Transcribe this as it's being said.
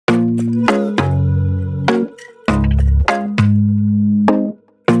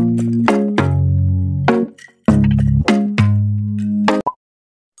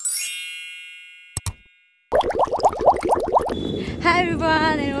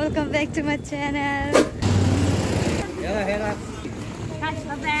back to my channel.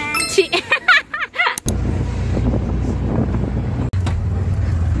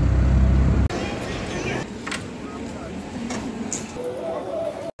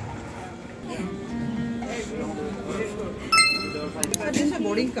 This is a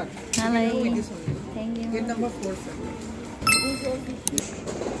boarding card. Thank you. Gate number 4, sir.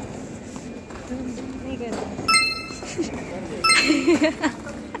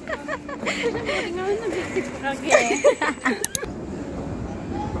 Okay.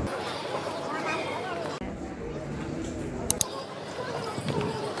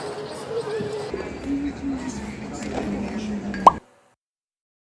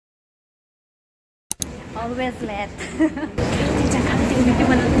 Always late.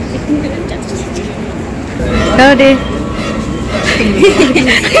 Go đi.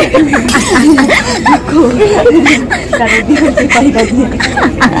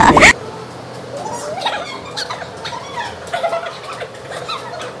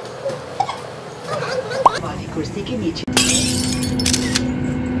 कुर्सी के नीचे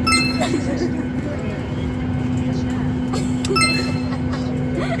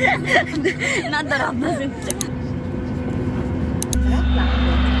ना डरावना से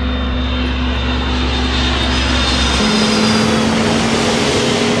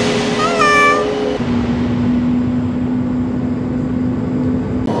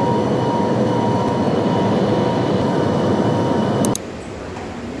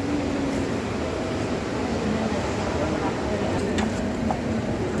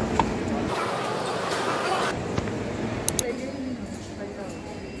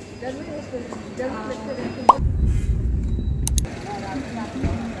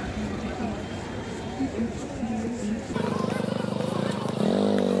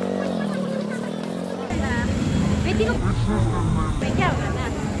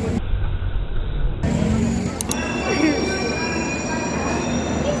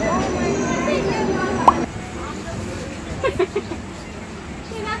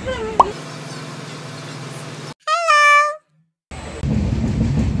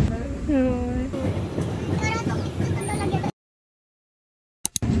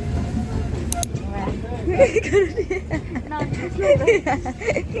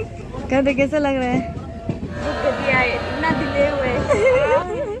कहते कैसा लग रहा है? इतना दिले हुए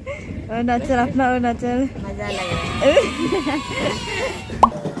अरुणाचल अपना अरुणाचल मजा लग रहा है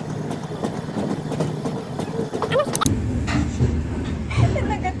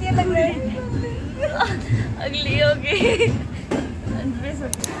इतना गतिया लग रहा है अगली होगी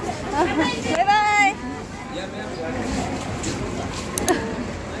bye bye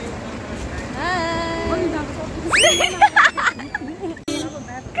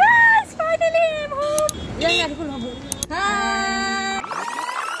Guys, finally I'm home. Hi.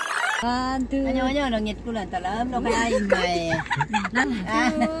 Nyo nó nghịch của là tao lớn đâu phải ai mày. 1,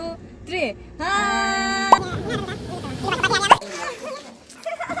 2, 3. Hi.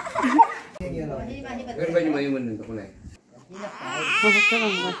 Kan baju mayu mending ke mana?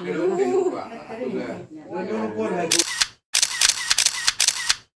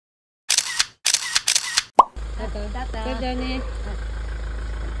 Kerja nih.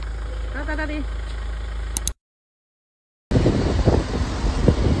 Tata tadi.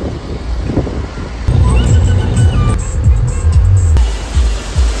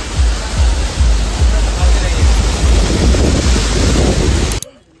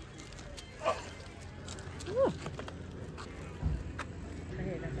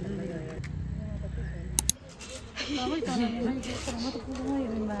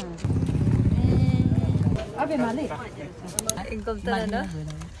 Apa mali? Income terada.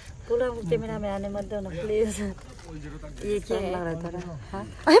 Pulang camera mana madu nak please. Ye क्या लग रहा था? हाँ?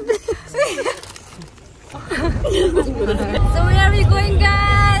 So where are we going,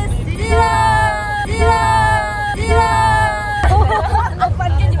 guys? Ziro, Ziro, Ziro.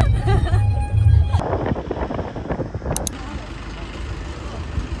 Lompat ke juga.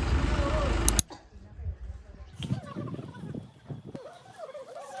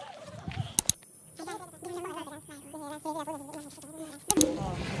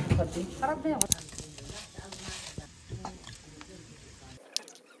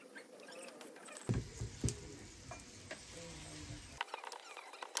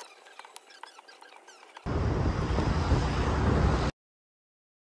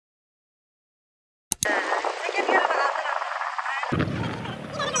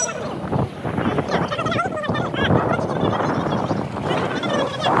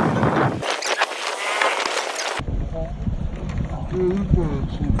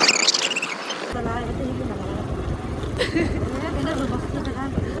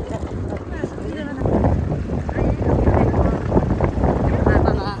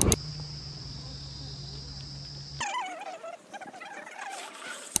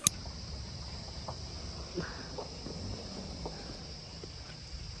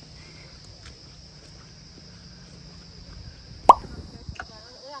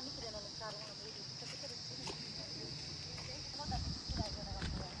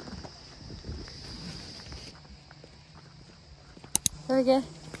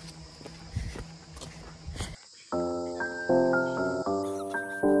 करके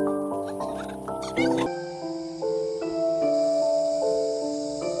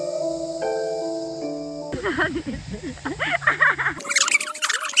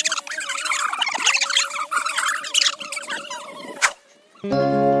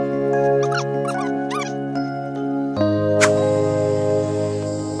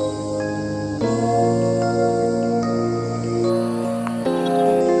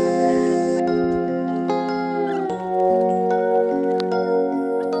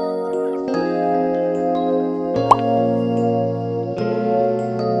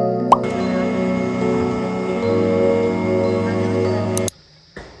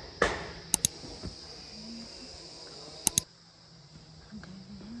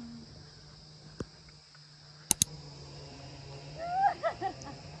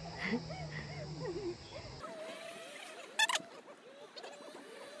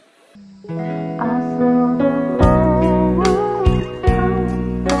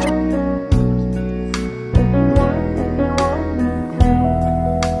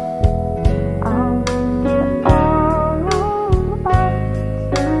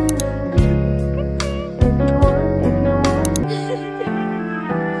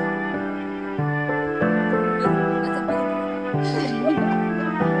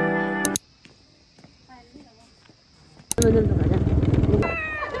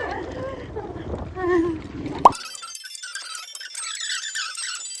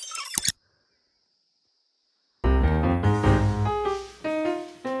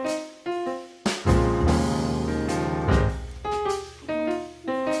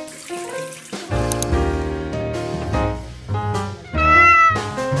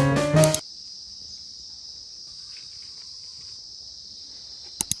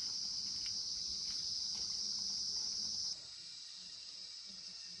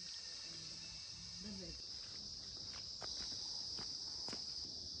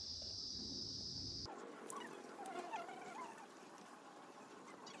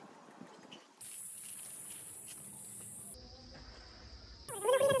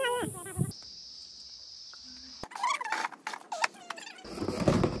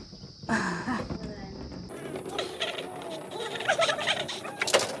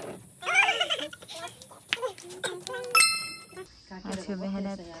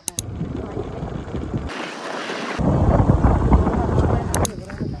मेहनत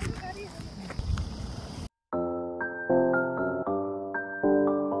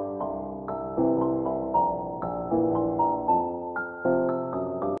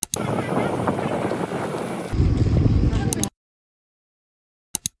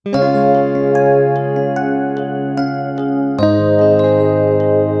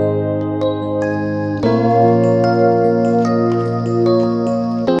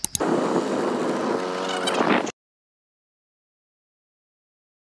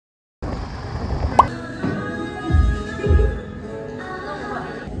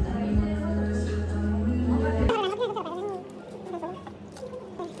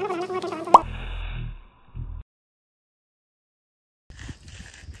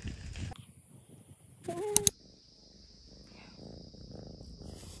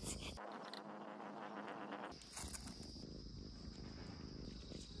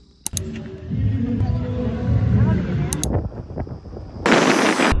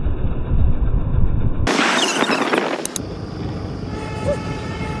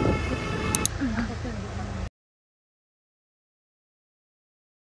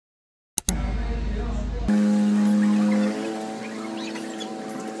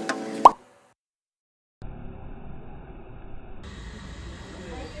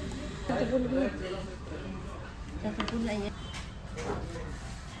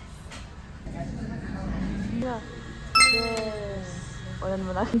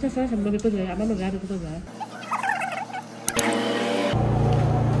Saya sebelum itu aman nggak ada tuh